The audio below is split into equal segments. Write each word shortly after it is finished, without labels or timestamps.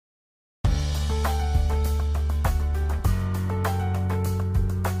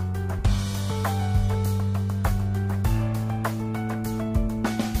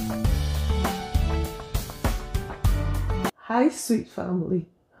Hi, sweet family.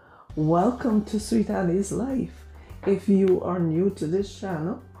 Welcome to Sweet Annie's Life. If you are new to this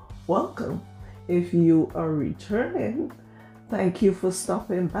channel, welcome. If you are returning, thank you for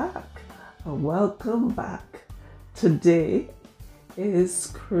stopping back. Welcome back. Today is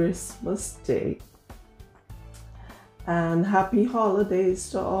Christmas Day. And happy holidays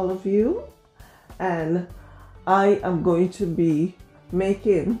to all of you. And I am going to be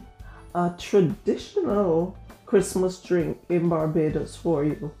making a traditional Christmas drink in Barbados for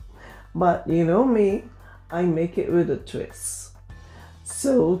you. But you know me, I make it with a twist.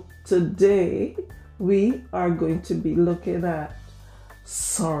 So today we are going to be looking at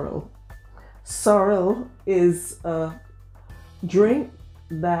sorrel. Sorrel is a drink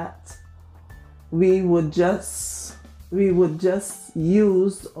that we would just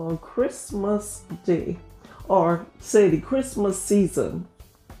use on Christmas Day, or say the Christmas season.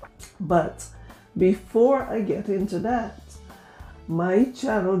 But before I get into that, my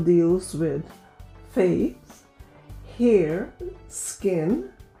channel deals with faith, hair, skin,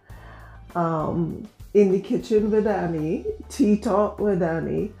 in the kitchen with Annie, tea talk with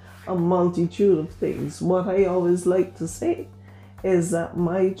Annie, a multitude of things. What I always like to say is that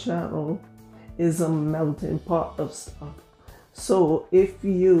my channel is a melting pot of stuff. So if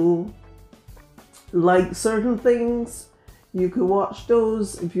you like certain things, you can watch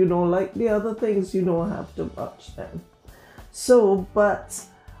those. If you don't like the other things, you don't have to watch them. So, but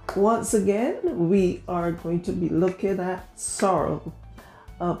once again, we are going to be looking at sorrel,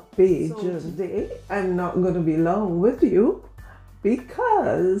 a page. So today, I'm not going to be long with you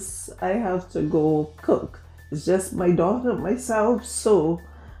because I have to go cook. It's just my daughter and myself, so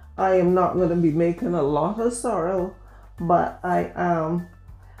I am not going to be making a lot of sorrel, but I am.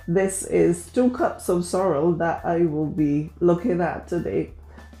 This is 2 cups of sorrel that I will be looking at today.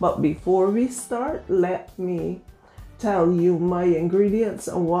 But before we start, let me tell you my ingredients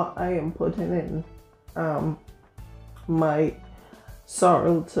and what I am putting in my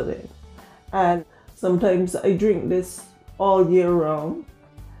sorrel today. And sometimes I drink this all year round,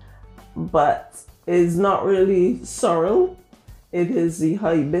 but it's not really sorrel. It is the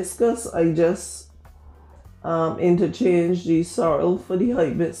hibiscus. I just interchange the sorrel for the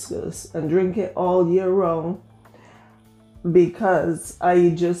hibiscus and drink it all year round because I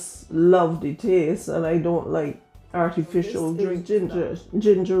just love the taste and I don't like artificial drink.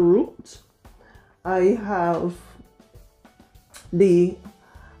 Ginger root. I have the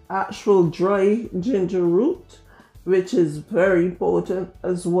actual dry ginger root, which is very potent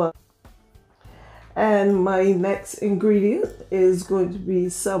as well. And my next ingredient is going to be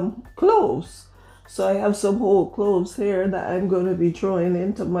some cloves. So I have some whole cloves here that I'm going to be throwing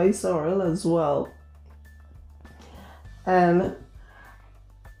into my sorrel as well. And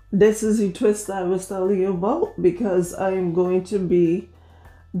this is the twist I was telling you about, because I'm going to be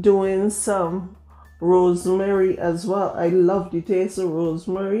doing some rosemary as well. I love the taste of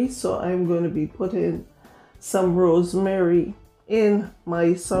rosemary, so I'm going to be putting some rosemary in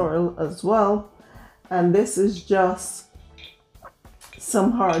my sorrel as well. And this is just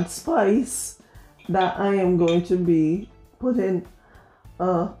some hard spice that I am going to be putting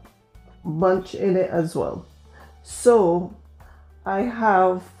a bunch in it as well. So I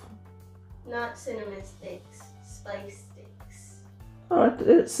have not cinnamon sticks, spice sticks.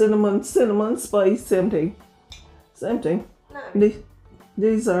 Cinnamon, spice, same thing. Really.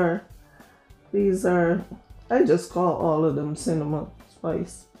 These are I just call all of them cinnamon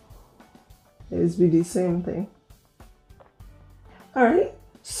spice. It's be the same thing. All right.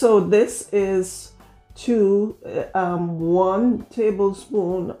 So this is 1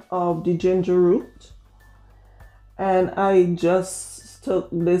 tablespoon of the ginger root, and I just took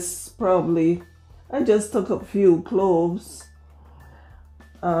this I just took a few cloves,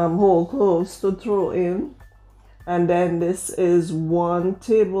 whole cloves to throw in, and then this is 1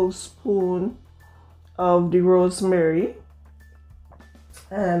 tablespoon of the rosemary,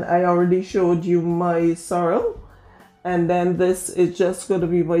 and I already showed you my sorrel. And then this is just going to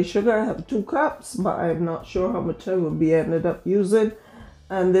be my sugar. I have 2 cups, but I'm not sure how much I will be ended up using.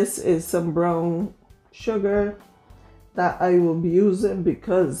 And this is some brown sugar that I will be using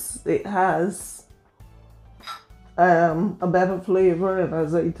because it has a better flavor. And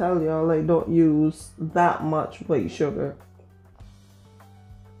as I tell y'all, I don't use that much white sugar.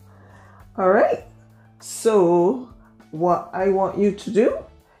 All right. So what I want you to do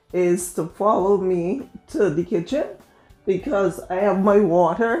is to follow me to the kitchen, because I have my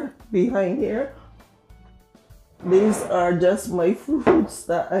water behind here. These are just my fruits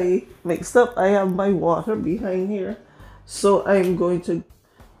that I mixed up. I have my water behind here. So I'm going to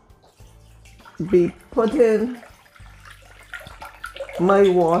be putting my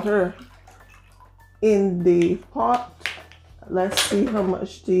water in the pot. Let's see how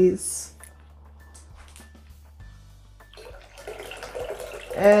much these.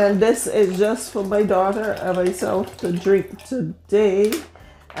 And this is just for my daughter and myself to drink today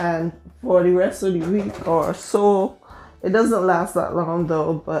and for the rest of the week or so. It doesn't last that long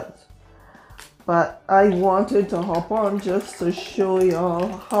though, but I wanted to hop on just to show y'all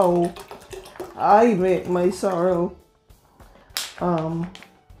how I make my sorrel.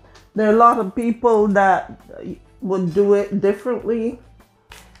 There are a lot of people that would do it differently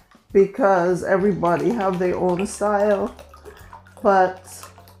because everybody have their own style, but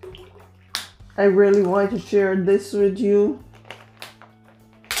I really want to share this with you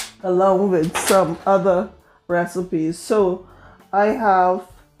along with some other recipes. So I have,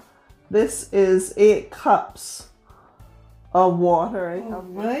 this is 8 cups of water.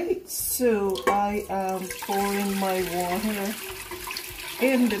 Alright, so I am pouring my water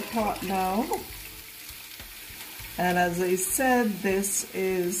in the pot now. And as I said, this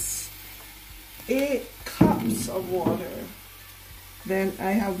is 8 cups of water. Then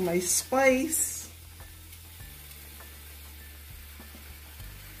I have my spice.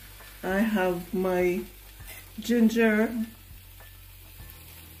 I have my ginger.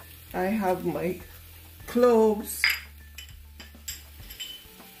 I have my cloves.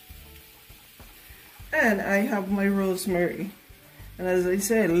 And I have my rosemary. And as I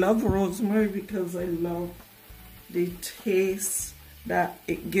say, I love rosemary because I love the taste that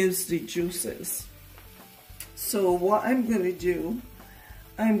it gives the juices. So what I'm going to do,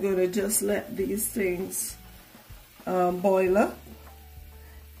 I'm going to just let these things boil up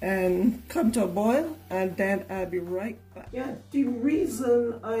and come to a boil, and then I'll be right back. Yeah, the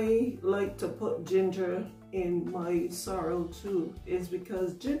reason I like to put ginger in my sorrel too is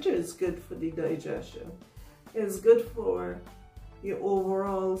because ginger is good for the digestion. It's good for your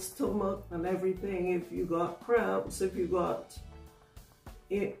overall stomach and everything. If you got cramps, if you got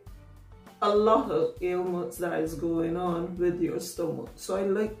a lot of ailments that is going on with your stomach. So I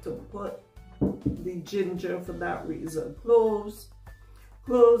like to put the ginger for that reason. Cloves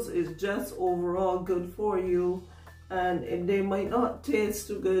is just overall good for you, and they might not taste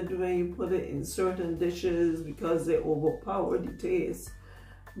too good when you put it in certain dishes because they overpower the taste.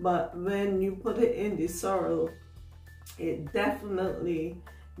 But when you put it in the sorrel, it definitely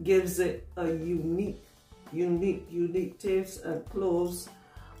gives it a unique taste. And cloves,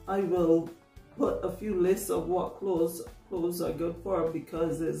 I will put a few lists of what cloves are good for,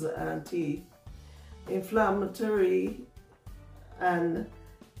 because it's anti-inflammatory and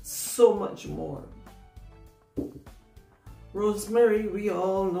so much more. Rosemary, we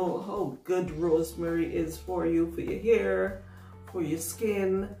all know how good rosemary is for you, for your hair, for your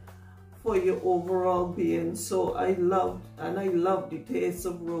skin, for your overall being. So I love the taste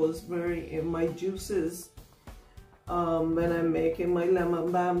of rosemary in my juices. When I'm making my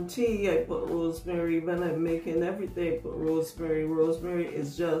lemon balm tea, I put rosemary. When I'm making everything, I put rosemary. Rosemary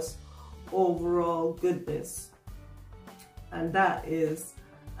is just overall goodness, and that is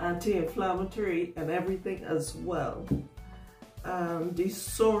anti-inflammatory and everything as well. The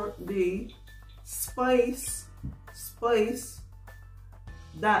spice,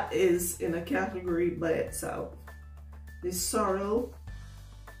 that is in a category by itself. The sorrel,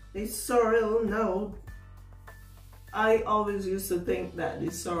 now, I always used to think that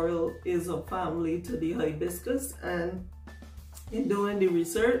the sorrel is a family to the hibiscus, and in doing the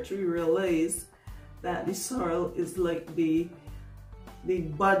research we realized that the sorrel is like the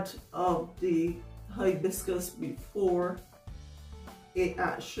bud of the hibiscus before it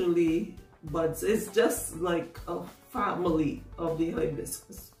actually buds. It's just like a family of the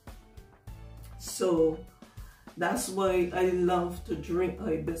hibiscus. So that's why I love to drink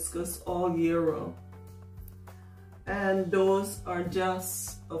hibiscus all year round. And those are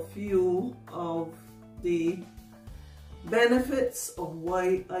just a few of the benefits of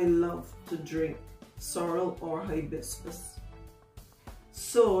why I love to drink sorrel or hibiscus.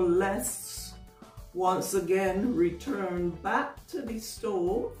 So let's once again return back to the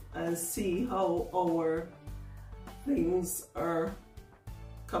stove and see how our things are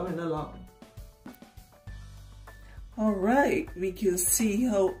coming along. All right, we can see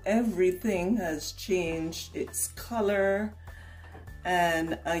how everything has changed its color,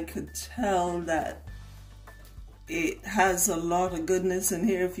 and I could tell that it has a lot of goodness in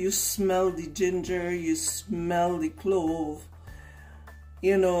here. If you smell the ginger, you smell the clove,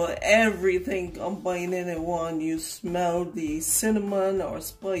 you know, everything combining in one. You smell the cinnamon or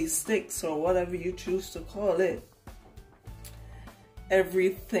spice sticks or whatever you choose to call it.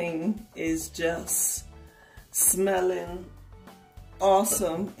 Everything is just smelling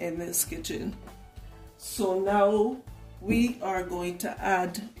awesome in this kitchen. So now we are going to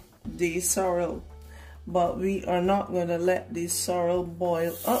add the sorrel, but we are not going to let the sorrel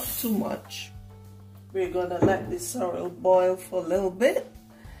boil up too much. We're going to let the sorrel boil for a little bit,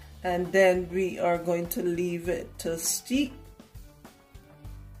 and then we are going to leave it to steep.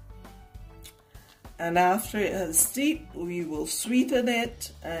 And after it has steeped, we will sweeten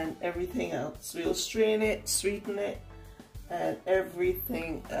it and everything else. We'll strain it, sweeten it, and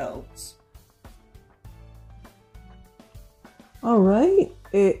everything else. All right,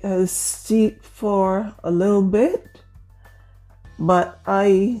 it has steeped for a little bit, but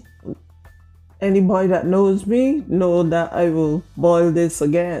anybody that knows me know that I will boil this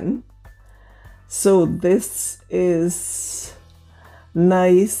again. So this is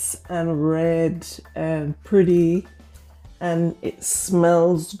nice and red and pretty, and it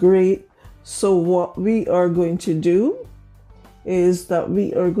smells great. So what we are going to do is that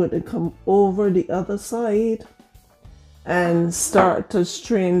we are going to come over the other side and start to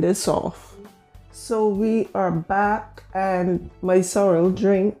strain this off. So we are back, and my sorrel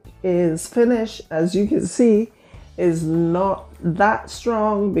drink is finished. As you can see, is not that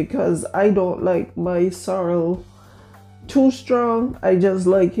strong because I don't like my sorrel too strong. I just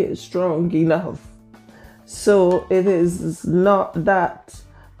like it strong enough. So it is not that,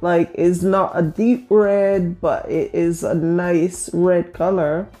 like, it's not a deep red, but it is a nice red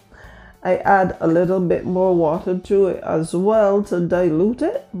color. I add a little bit more water to it as well to dilute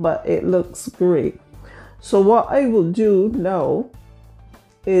it, but it looks great. So what I will do now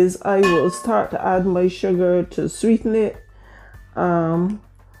is I will start to add my sugar to sweeten it, and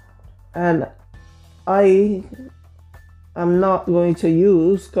I am not going to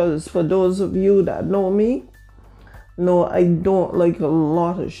use, because for those of you that know me, know I don't like a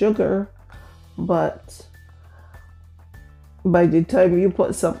lot of sugar, but by the time you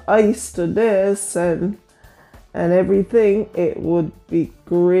put some ice to this and everything, it would be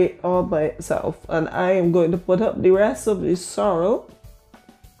great all by itself. And I am going to put up the rest of the sorrel.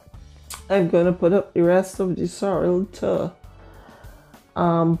 I'm going to put up the rest of the sorrel to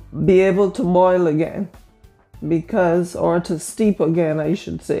be able to boil again, because, or to steep again, I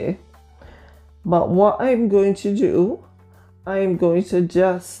should say. But what I'm going to do, I'm going to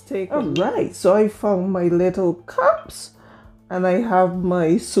just take, all right, so I found my little cups, and I have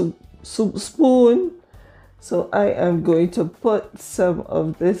my soup spoon. So I am going to put some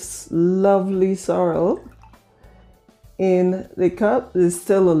of this lovely sorrel in the cup. It's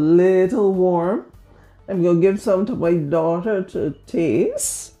still a little warm. I'm going to give some to my daughter to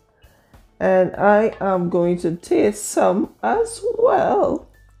taste. And I am going to taste some as well.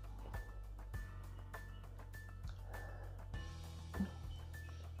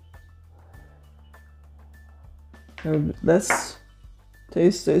 Let's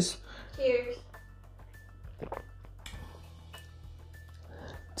taste this. Cheers.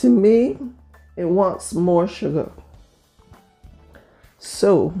 To me, it wants more sugar.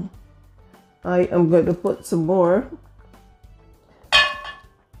 So I am going to put some more.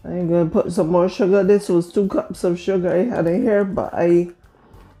 I'm going to put some more sugar. This was 2 cups of sugar I had in here, but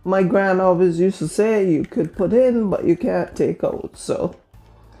my grand always used to say you could put in, but you can't take out. So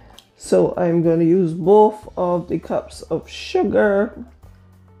I'm going to use both of the cups of sugar.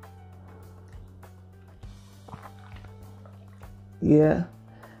 Yeah.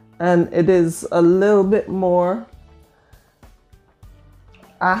 And it is a little bit more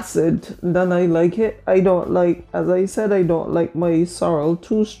acid than I like it. I don't like, as I said, I don't like my sorrel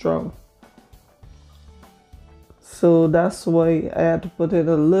too strong. So that's why I had to put in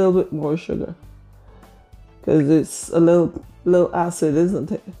a little bit more sugar, because it's a little acid,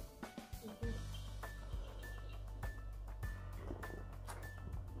 isn't it?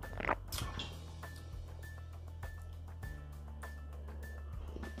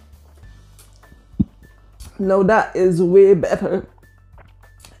 Now that is way better,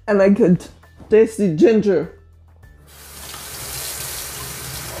 and I could taste the ginger.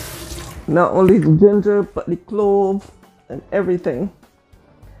 Not only the ginger, but the clove and everything.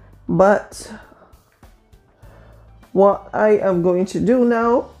 But what I am going to do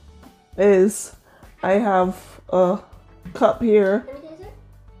now is I have a cup here. Let me taste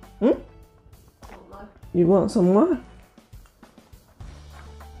it. You want some more?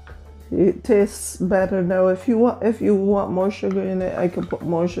 It tastes better now. If you want more sugar in it, I can put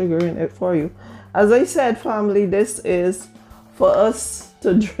more sugar in it for you. As I said, family, this is for us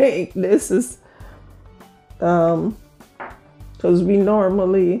to drink. This is because we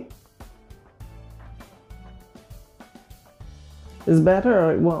normally, is better,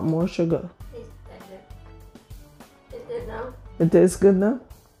 or I want more sugar. It's better. Is it now? It tastes good now,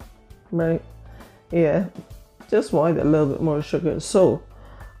 right? Yeah, just wanted a little bit more sugar. So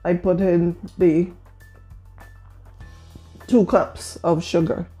I put in the 2 cups of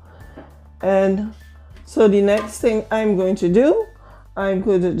sugar. And so the next thing I'm going to do, I'm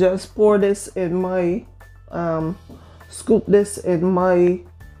going to just pour this in my, scoop this in my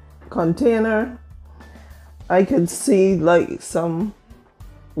container. I could see like some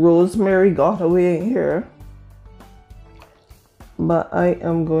rosemary got away in here, but I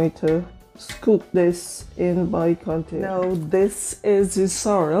am going to scoop this in my container. Now this is the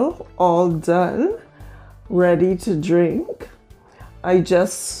sorrel all done, ready to drink. I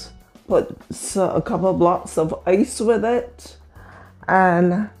just put a couple blocks of ice with it,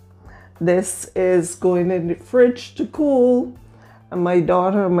 and this is going in the fridge to cool, and my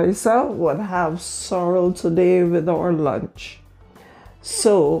daughter and myself would have sorrel today with our lunch.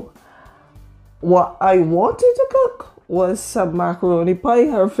 So what I wanted to cook was some macaroni pie,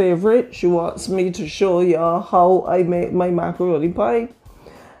 her favorite. She wants me to show y'all how I make my macaroni pie.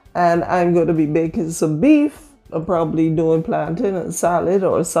 And I'm going to be baking some beef. I'm probably doing plantain and salad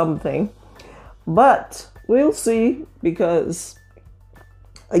or something. But we'll see, because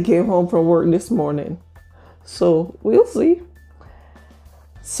I came home from work this morning. So we'll see.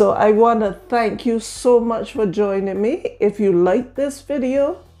 So I want to thank you so much for joining me. If you like this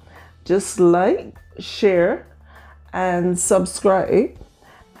video, just like, share, and subscribe.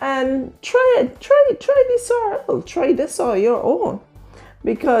 And try this sorrel. Try this on your own,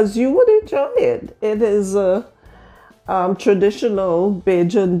 because you would enjoy it. It is a traditional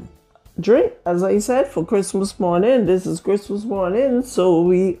Bajan drink, as I said, for Christmas morning. This is Christmas morning, so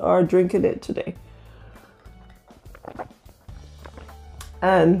we are drinking it today.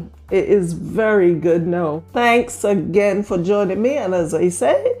 And it is very good now. Thanks again for joining me, and as I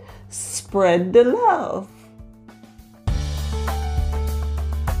say, spread the love.